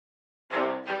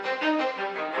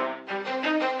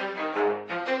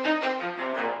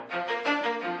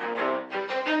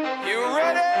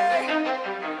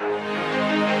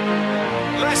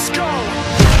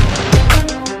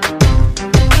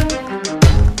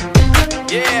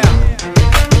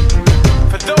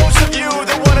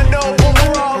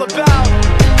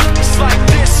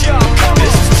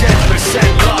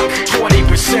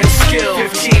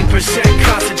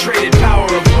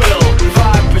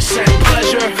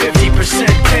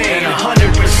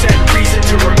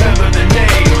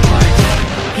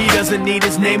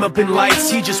his name up in lights.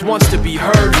 He just wants to be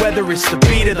heard, whether it's the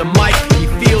beat of the mic. He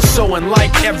feels so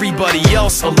unlike everybody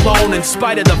else, alone, in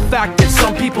spite of the fact that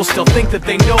some people still think that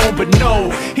they know. But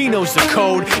no, he knows the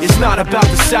code. It's not about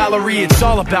the salary, it's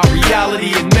all about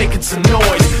reality and making some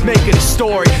noise, making a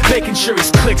story, making sure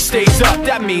his click stays up.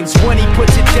 That means when he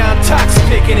puts it down, Tox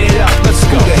picking it up. Let's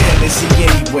go. Who the hell is he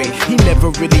anyway? He never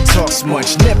really talks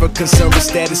much, never concerned with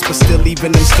status, but still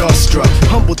leaving him starstruck.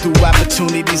 Humble through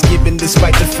opportunities given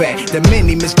despite the fact that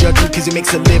many misjudge him cause he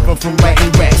makes a living from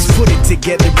writing raps. Put it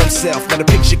together himself, now the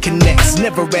picture connects.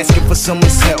 Never asking for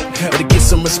someone's help or to get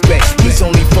some respect. He's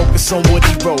only focused on what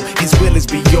he wrote. His will is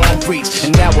beyond reach,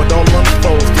 and now it all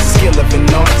unfolds, the skill of an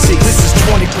artist. This is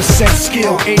 20%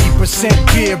 skill, 80%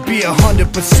 fear. Be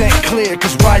 100% clear,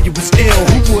 cause Ryu was ill.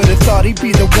 Who would've thought he'd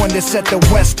be the one that set the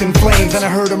West in flames? And I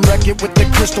heard him wreck it with the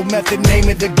crystal method, name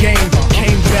of the game.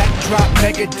 Came back, dropped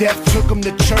Megadeth, took him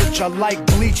to church. I like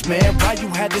Bleach, man. Ryu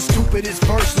had the stupidest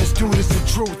verse, this dude is the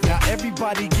truth. Now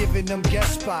everybody giving them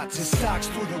guest spots and stocks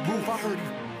through the roof. I heard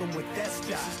he with that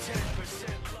stock.